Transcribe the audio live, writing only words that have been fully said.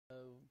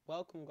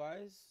Welcome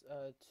guys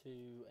to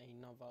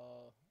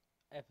another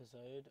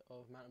episode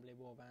of Mountain Blade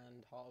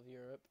Warband Heart of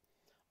Europe.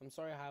 I'm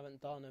sorry I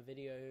haven't done a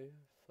video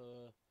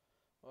for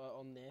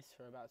on this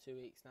for about 2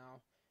 weeks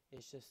now.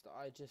 It's just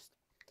I just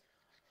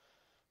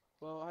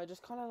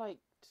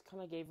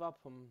kind of gave up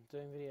on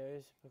doing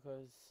videos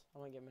because I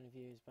won't get many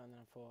views. But then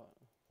I thought,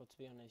 well, to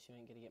be honest, you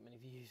ain't gonna get many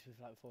views with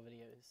like 4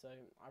 videos. So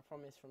I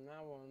promise from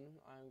now on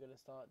I'm gonna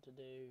start to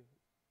do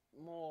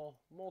more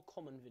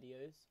common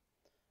videos.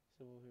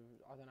 So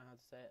I don't know how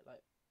to say it,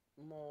 like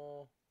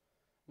more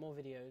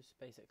videos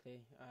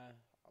basically.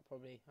 I'll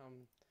probably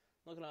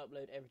not gonna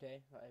upload every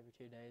day, like every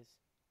 2 days,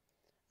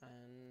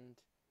 and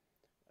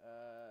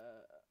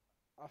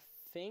I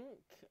think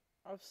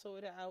I've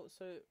sorted it out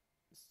so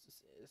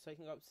it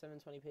can go up to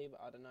 720p,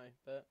 but I don't know.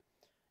 But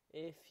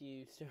if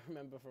you still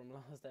remember from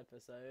last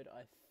episode,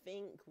 I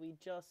think we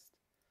just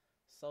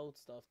sold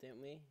stuff,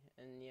 didn't we?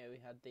 And yeah, we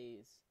had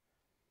these.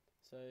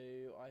 So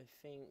I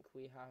think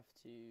we have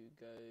to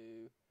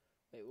go.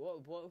 Wait,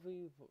 what have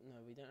we...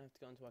 No, we don't have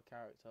to go into our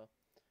character.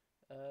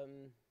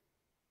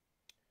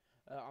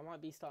 I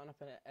might be starting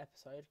up an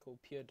episode called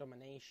Pure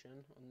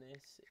Domination on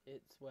this.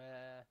 It's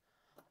where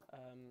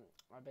I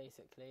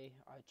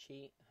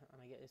cheat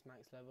and I get this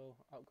max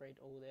level, upgrade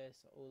all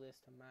this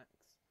to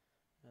max,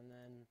 and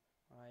then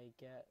I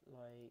get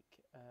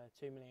like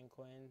 2 million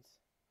coins,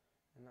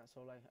 and that's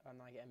all.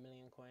 And I get 1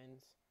 million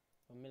coins,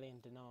 or 1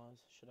 million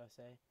dinars, should I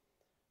say?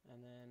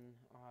 And then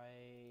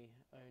I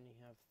only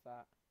have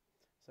that.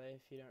 So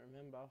if you don't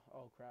remember,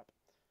 oh crap,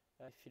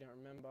 if you don't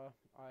remember,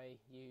 I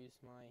use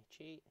my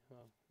cheat,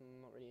 well,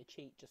 not really a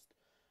cheat, just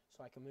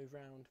so I can move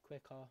around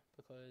quicker,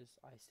 because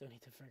I still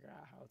need to figure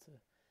out how to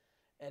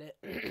edit,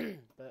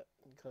 but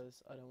because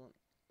I don't want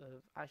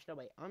the, actually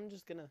no wait, I'm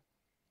just gonna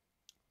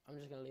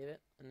leave it,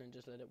 and then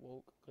just let it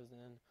walk, because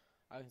then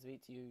I can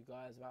speak to you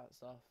guys about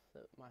stuff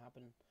that might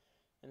happen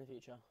in the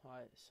future.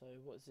 Alright, so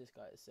what's this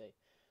guy to say?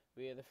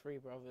 We are the three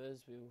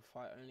brothers, we will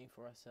fight only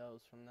for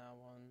ourselves from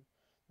now on.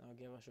 Now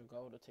give us your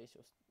gold or taste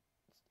your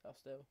stuff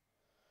still.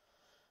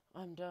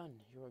 I'm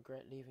done. You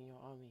regret leaving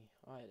your army.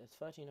 Alright, there's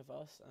 13 of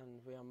us,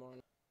 and we are more...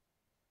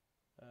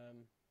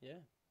 yeah,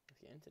 let's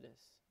get into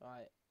this.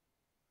 Alright.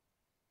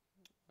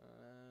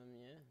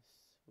 Yes.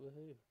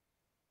 Woohoo.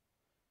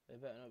 They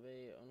better not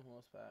be on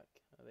horseback.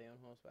 Are they on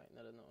horseback?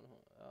 No, they're not on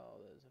horseback. Oh,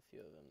 there's a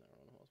few of them that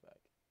are on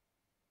horseback.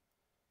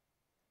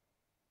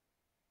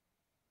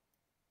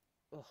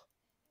 Ugh.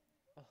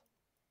 Ugh.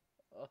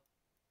 Ugh.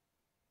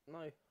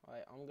 No,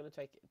 I'm gonna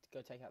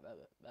go take out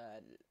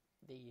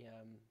the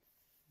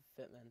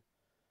fitman,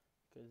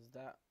 because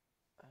that,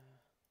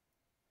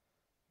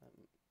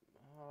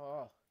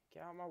 oh,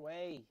 get out of my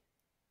way.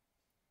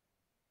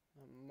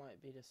 That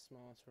might be the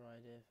smarter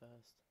idea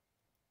first.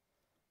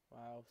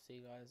 Wow,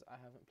 see guys, I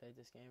haven't played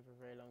this game for a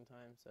very long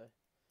time, so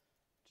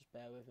just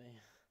bear with me.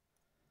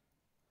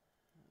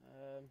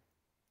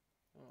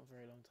 Not a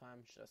very long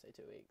time, should I say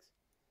 2 weeks?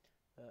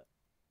 But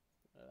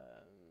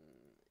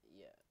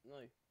yeah,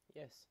 no.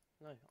 Yes.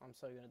 No, I'm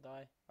so gonna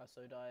die. I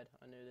so died.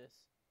 I knew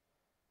this.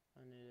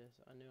 I knew this.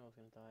 I knew I was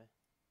gonna die.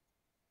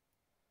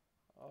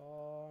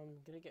 Oh,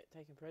 I'm gonna get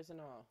taken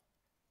prisoner.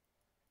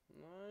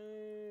 No.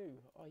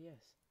 Oh,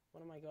 yes.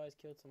 One of my guys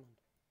killed someone.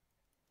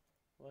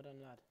 Well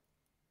done, lad.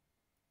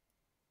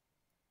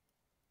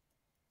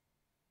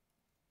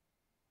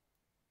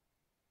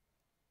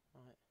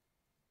 Alright.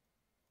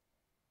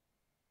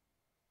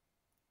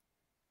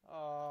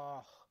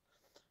 Oh.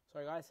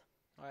 Sorry, guys.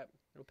 Alright,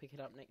 we'll pick it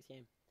up next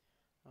game.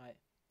 Alright.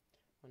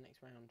 Or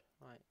next round.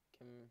 Alright,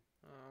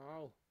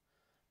 oh,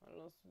 I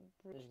lost.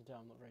 As you can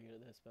tell, I'm not very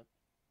good at this, but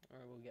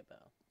alright, we'll get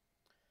better.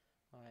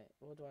 Alright,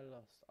 what do I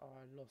lost?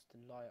 Oh, I lost the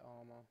light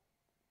armor.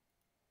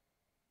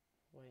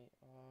 Wait,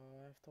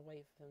 oh, I have to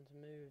wait for them to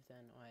move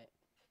then. Alright,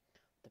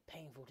 the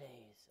painful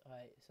days.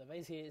 Alright, so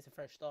basically it's a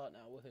fresh start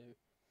now. Woohoo.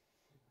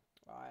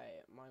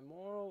 Alright, my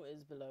moral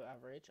is below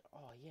average.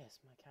 Oh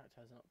yes, my character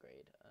has an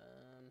upgrade.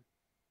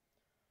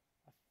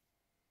 I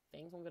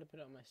think I'm gonna put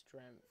it on my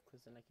strength,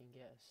 because then I can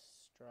get a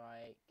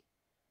strike.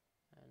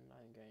 And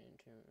I'm going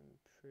to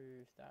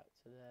improve that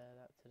to there,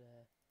 that to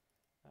there,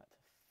 that to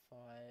 5,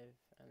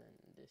 and then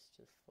this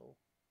to full.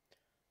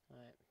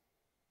 Alright.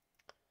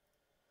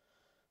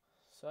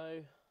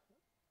 So,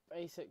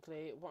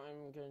 basically, what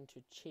I'm going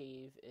to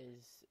achieve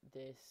is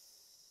this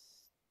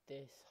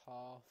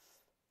half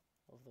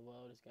of the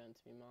world is going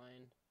to be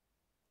mine.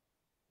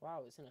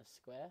 Wow, it's in a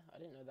square? I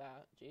didn't know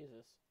that.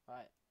 Jesus.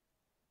 Alright.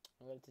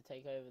 I'm going to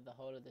take over the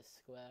whole of this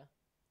square.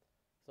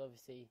 Because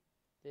obviously,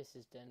 this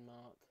is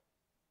Denmark.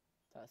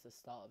 That's the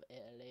start of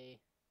Italy.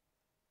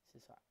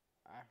 This is like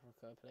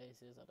Africa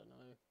places, I don't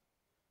know.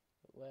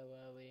 But where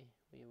were we?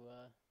 We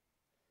were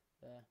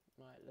there.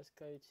 Right, let's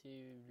go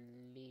to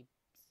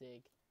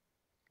Leipzig,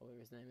 or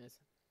whatever his name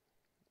is.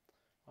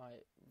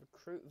 Alright,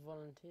 recruit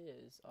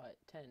volunteers. Alright,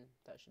 10.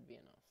 That should be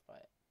enough.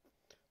 Right.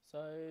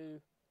 So,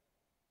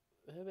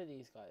 who are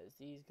these guys?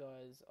 These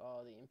guys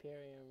are the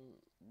Imperium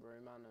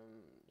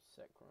Romanum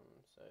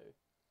Secrum. So,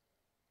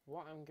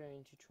 what I'm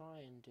going to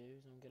try and do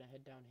is I'm going to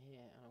head down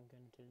here and I'm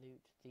going to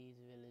loot these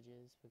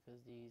villages,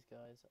 because these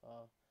guys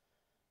are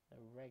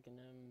the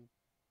Regnum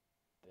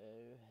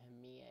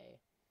Bohemiae,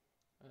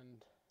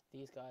 and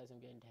these guys I'm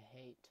going to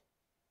hate.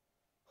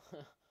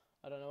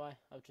 I don't know why,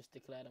 I've just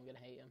declared I'm going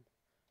to hate them.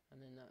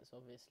 And then that's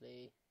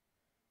obviously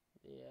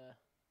the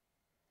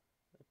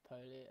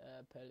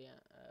Polianic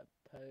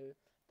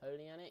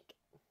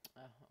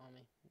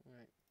army.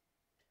 Right.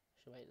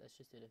 So wait, let's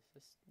just do this.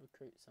 Let's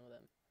recruit some of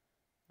them,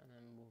 and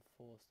then we'll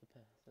force the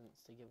peasants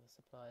to give us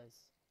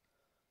supplies.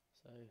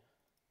 So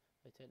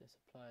they take the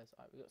supplies.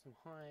 Alright, we got some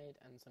hide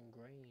and some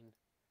grain.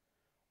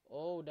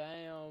 Oh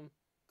damn,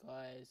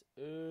 guys!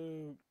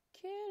 Ooh,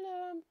 kill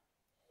him!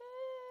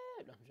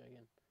 No, I'm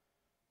joking.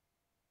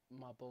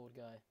 My bald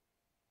guy.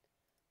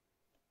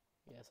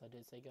 Yes, I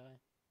did say guy.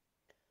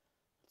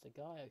 It's a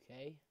guy,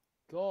 okay?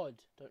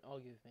 God, don't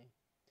argue with me.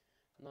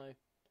 No.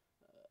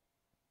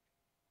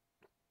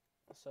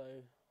 So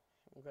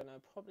I'm gonna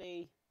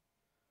probably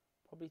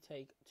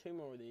take 2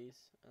 more of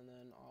these, and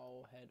then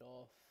I'll head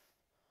off.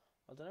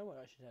 I don't know where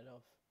I should head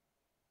off.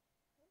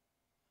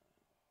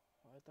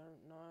 I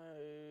don't know.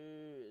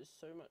 There's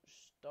so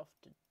much stuff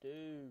to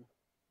do.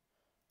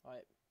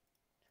 Right.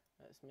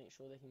 Let's make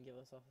sure they can give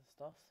us our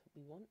stuff that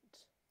we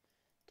want.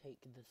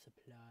 Take the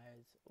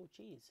supplies. Oh,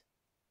 jeez.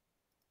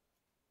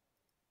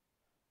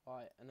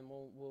 Alright, and then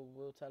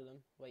we'll tell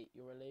them. Wait,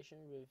 your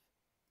relation with.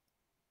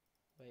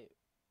 Wait,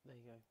 there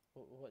you go.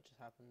 What just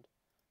happened?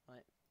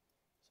 Right.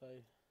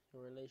 So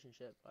your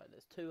relationship. Right,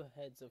 there's 2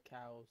 heads of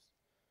cattle,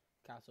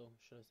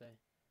 should I say?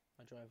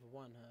 I drive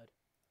 1 herd.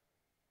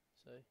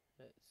 So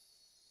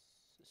let's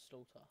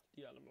slaughter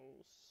the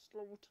animals.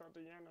 Slaughter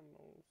the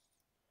animals.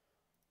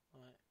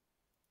 Alright.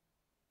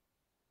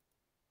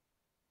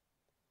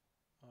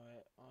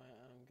 Alright,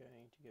 I am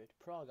going to go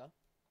to Praga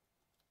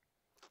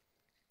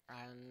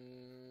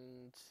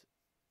and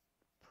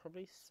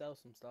probably sell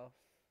some stuff.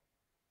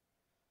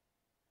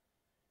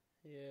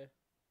 Yeah,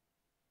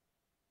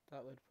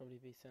 that would probably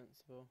be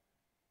sensible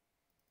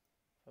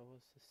if I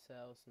was to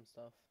sell some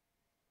stuff.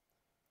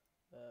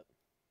 But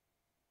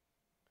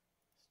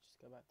let's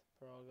just go back to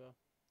Praga.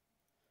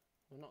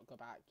 Well, not go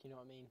back, you know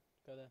what I mean.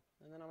 Go there,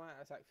 and then I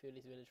might attack a few of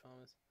these village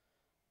farmers.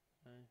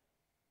 No,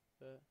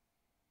 but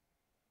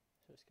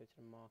so let's go to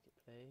the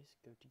marketplace.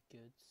 Go to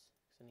goods,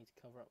 because I need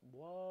to cover up.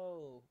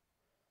 Whoa!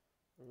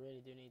 I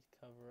really do need to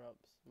cover up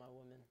my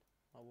woman,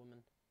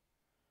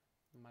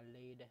 my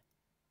lady.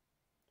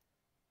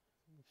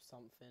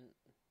 Something.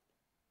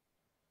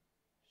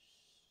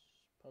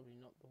 She's probably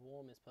not the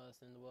warmest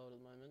person in the world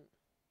at the moment.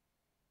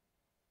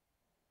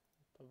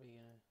 It's probably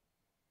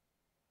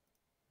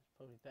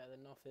better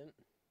than nothing.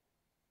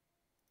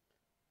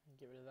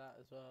 Get rid of that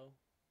as well.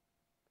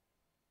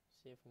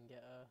 See if we can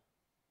get a.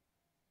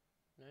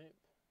 Nope.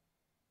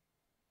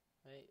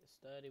 Wait, a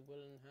sturdy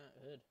woolen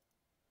hood.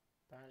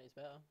 Apparently it's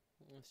better.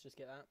 Let's just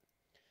get that.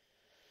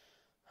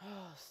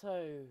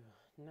 So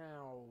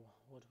now,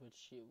 what would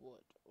you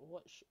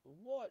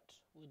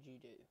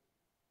do?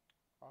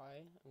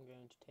 I am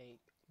going to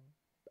take.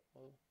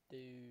 What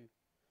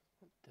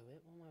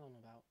am I on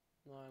about?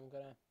 No, I'm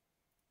gonna.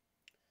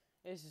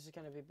 This is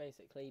going to be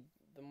basically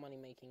the money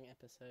making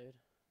episode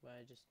where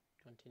I just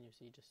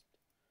continuously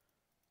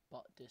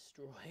butt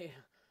destroy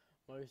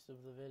most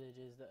of the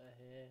villages that are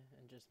here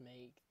and just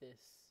make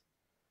this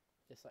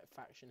like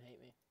faction hate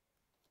me.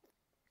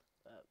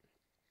 But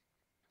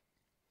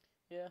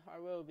yeah, I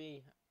will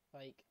be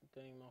like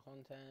doing more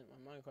content. My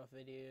Minecraft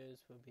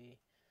videos will be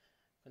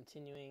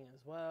continuing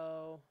as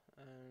well,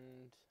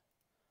 and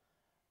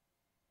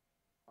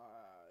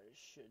I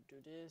should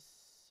do this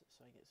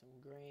so I get some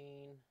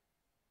grain.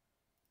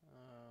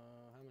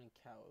 How many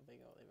cattle have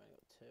they got? They've only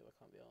got 2. I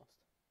can't be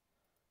asked.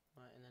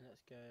 Right, and then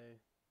let's go.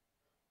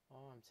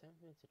 Oh, I'm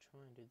tempted to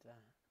try and do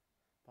that,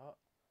 but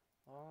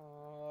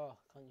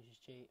can't you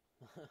just cheat?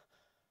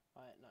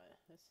 Right, no.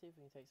 Let's see if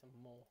we can take some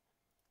more.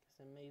 Because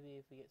then maybe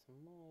if we get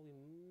some more, we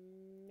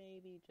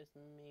maybe just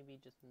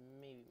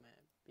maybe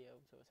might be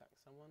able to attack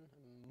someone.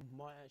 And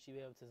might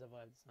actually be able to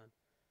survive the sun.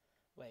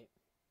 Wait,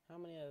 how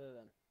many are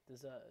there then?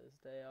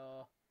 Deserters. They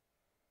are.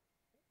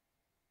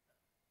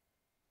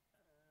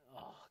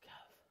 Oh,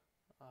 Gav.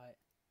 Alright.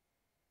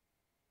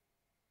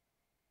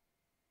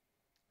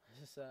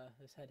 Let's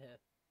head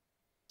here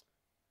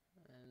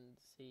and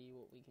see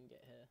what we can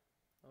get here.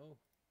 Oh,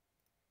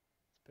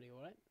 it's pretty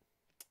alright,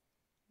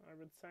 I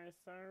would say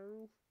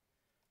so.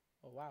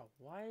 Oh wow,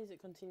 why is it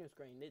continuous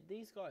grain?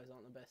 These guys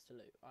aren't the best to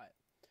loot. Alright,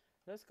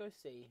 let's go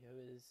see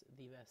who is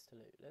the best to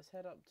loot. Let's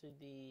head up to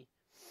the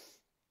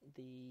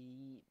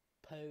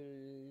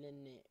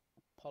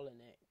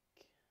Poliniac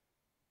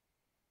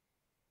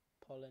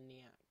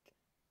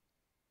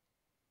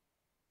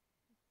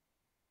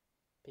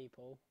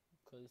people,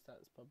 because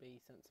that's probably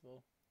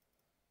sensible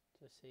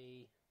to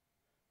see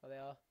where they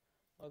are.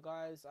 Well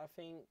guys, I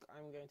think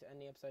I'm going to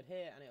end the episode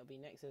here, and it'll be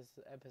next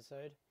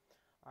episode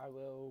I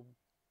will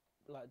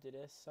do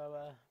this.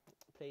 So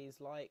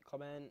please like,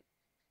 comment,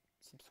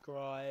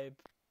 subscribe,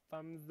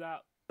 thumbs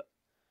up.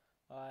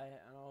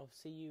 And I'll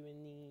see you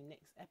in the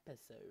next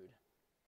episode.